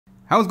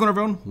How's it going,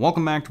 everyone?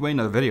 Welcome back to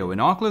another video.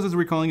 And Oculus is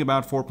recalling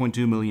about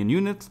 4.2 million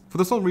units for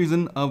the sole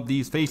reason of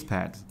these face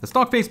pads. The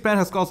stock face pad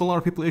has caused a lot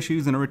of people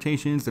issues and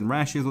irritations and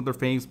rashes with their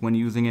face when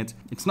using it.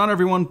 It's not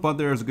everyone, but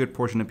there is a good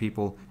portion of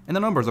people, and the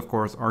numbers of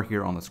course are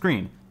here on the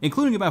screen,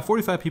 including about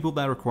 45 people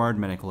that required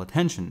medical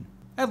attention,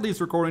 at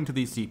least according to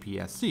the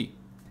CPSC.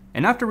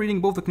 And after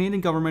reading both the Canadian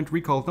government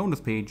recall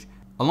notice page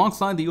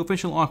alongside the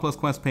official Oculus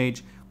Quest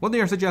page, what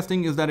they are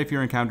suggesting is that if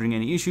you're encountering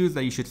any issues,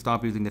 that you should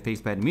stop using the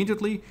Facepad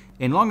immediately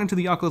and log into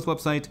the Oculus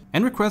website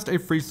and request a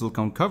free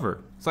silicone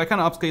cover. So I kind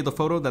of upscaled the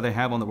photo that they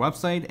have on the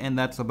website, and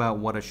that's about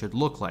what it should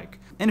look like.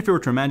 And if you were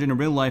to imagine in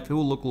real life, it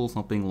will look a little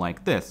something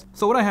like this.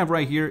 So what I have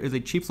right here is a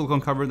cheap silicone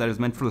cover that is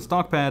meant for the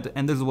stock pad,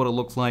 and this is what it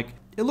looks like.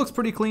 It looks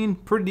pretty clean,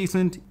 pretty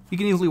decent. You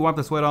can easily wipe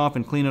the sweat off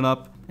and clean it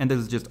up, and this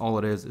is just all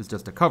it is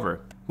just a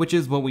cover, which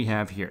is what we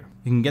have here.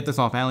 You can get this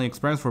off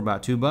AliExpress for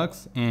about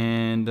 $2,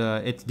 and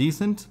it's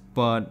decent,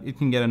 but it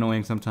can get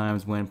annoying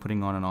sometimes when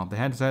putting on and off the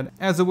headset,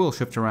 as it will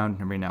shift around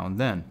every now and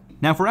then.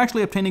 Now, for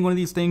actually obtaining one of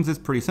these things is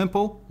pretty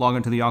simple. Log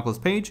into the Oculus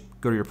page,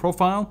 go to your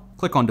profile,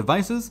 click on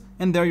devices,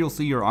 and there you'll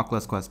see your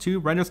Oculus Quest 2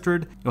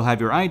 registered. You'll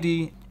have your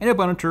ID and a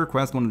button to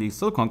request one of these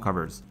silicone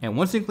covers. And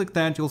once you click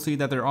that, you'll see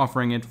that they're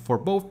offering it for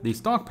both the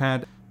stock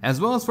pad as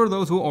well as for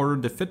those who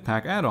ordered the Fit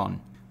Pack add-on,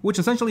 which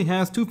essentially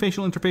has two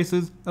facial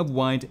interfaces of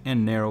wide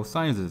and narrow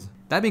sizes.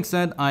 That being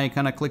said, I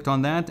kind of clicked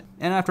on that,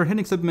 and after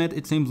hitting submit,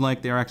 it seems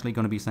like they're actually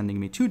going to be sending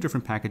me two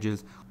different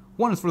packages.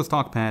 One is for the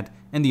stock pad,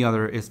 and the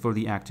other is for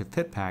the active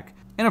Fit Pack.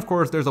 And of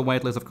course, there's a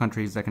white list of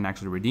countries that can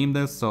actually redeem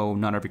this, so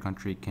not every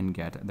country can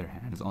get their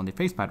hands on the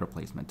Facepad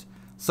replacement.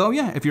 So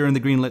yeah, if you're in the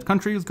green lit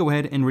countries, go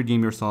ahead and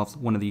redeem yourselves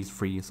one of these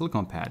free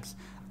silicone pads.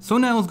 So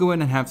now let's go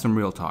ahead and have some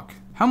real talk.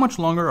 How much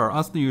longer are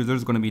us, the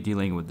users, going to be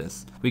dealing with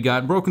this? We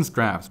got broken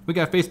straps, we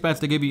got face pads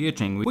that give you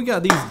itching, we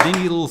got these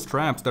dingy little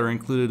straps that are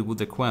included with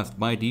the Quest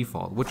by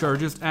default, which are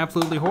just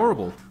absolutely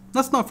horrible.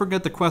 Let's not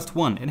forget the Quest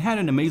 1. It had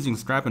an amazing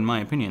strap in my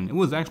opinion. It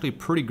was actually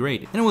pretty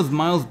great, and it was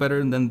miles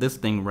better than this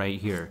thing right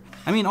here.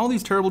 I mean, all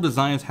these terrible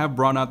designs have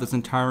brought out this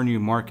entire new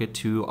market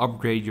to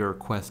upgrade your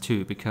Quest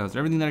 2, because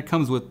everything that it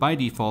comes with by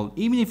default,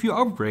 even if you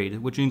upgrade,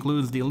 which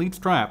includes the Elite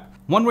strap,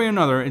 one way or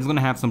another is going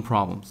to have some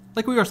problems.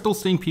 Like, we are still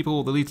seeing people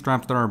with Elite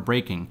straps that are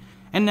breaking.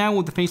 And now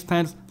with the face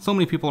pads, so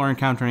many people are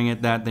encountering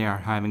it that they are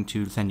having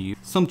to send you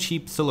some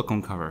cheap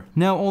silicone cover.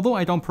 Now, although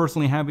I don't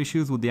personally have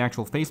issues with the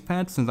actual face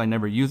pad since I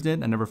never used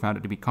it and never found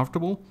it to be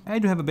comfortable, I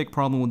do have a big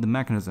problem with the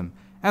mechanism.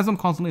 As I'm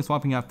constantly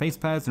swapping out face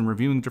pads and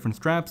reviewing different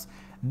straps,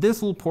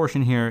 this little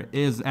portion here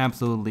is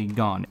absolutely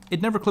gone.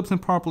 It never clips in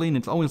properly and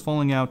it's always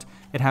falling out.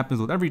 It happens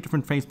with every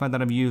different face pad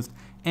that I've used,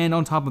 and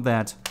on top of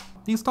that,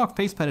 the stock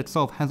face pad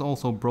itself has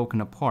also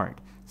broken apart.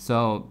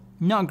 So,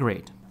 not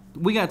great.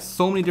 We got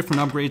so many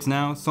different upgrades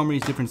now, so many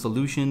different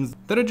solutions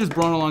that have just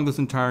brought along this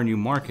entire new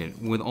market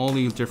with all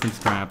these different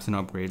straps and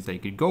upgrades that you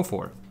could go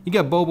for. You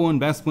got Bobo and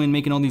Bestwin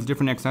making all these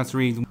different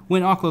accessories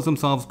when Oculus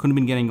themselves could have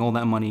been getting all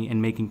that money and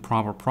making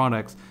proper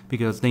products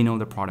because they know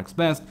their product's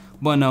best,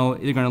 but no,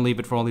 they're going to leave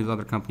it for all these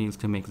other companies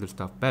to make their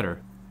stuff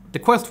better. The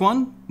Quest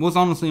 1 was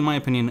honestly, in my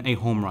opinion, a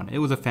home run. It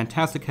was a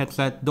fantastic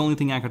headset. The only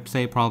thing I could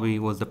say probably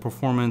was the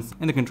performance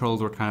and the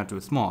controls were kind of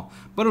too small,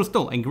 but it was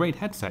still a great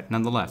headset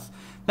nonetheless.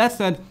 That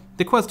said,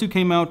 the Quest 2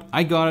 came out,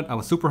 I got it, I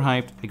was super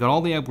hyped, I got all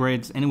the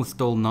upgrades, and it was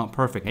still not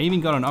perfect. I even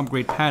got an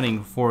upgrade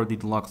padding for the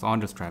deluxe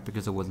audio strap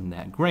because it wasn't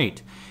that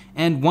great.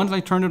 And once I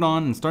turned it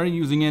on and started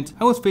using it,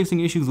 I was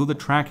facing issues with the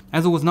track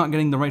as it was not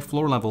getting the right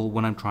floor level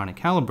when I'm trying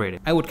to calibrate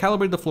it. I would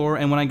calibrate the floor,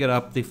 and when I get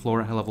up, the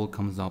floor level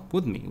comes up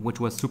with me, which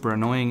was super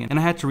annoying, and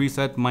I had to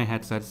reset my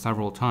headset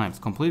several times.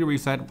 Completely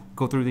reset,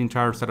 go through the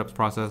entire setup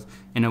process,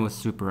 and it was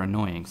super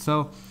annoying.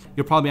 So,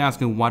 you're probably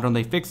asking, why don't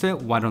they fix it?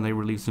 Why don't they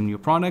release some new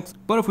products?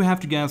 But if we have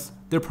to guess,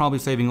 they're probably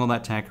saving all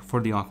that tech for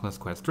the Oculus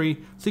Quest 3,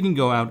 so you can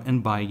go out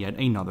and buy yet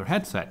another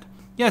headset.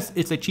 Yes,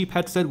 it's a cheap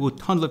headset with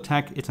tons of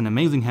tech, it's an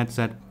amazing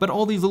headset, but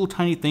all these little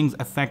tiny things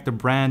affect the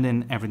brand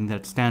and everything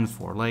that it stands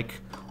for. Like,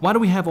 why do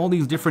we have all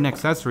these different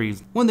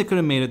accessories when they could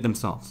have made it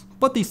themselves?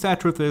 But the sad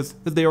truth is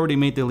that they already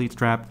made the Elite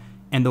strap,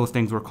 and those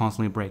things were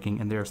constantly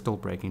breaking, and they are still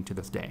breaking to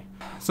this day.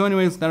 So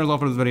anyways, that is all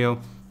for this video.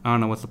 I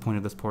don't know what's the point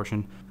of this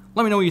portion.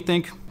 Let me know what you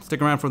think.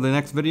 Stick around for the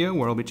next video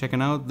where I'll be checking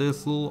out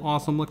this little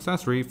awesome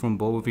accessory from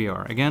Bobo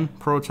VR. Again,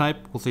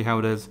 prototype, we'll see how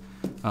it is.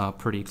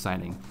 Pretty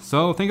exciting.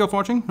 So thank you all for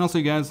watching, and I'll see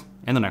you guys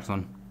in the next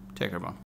one. Take care, everyone.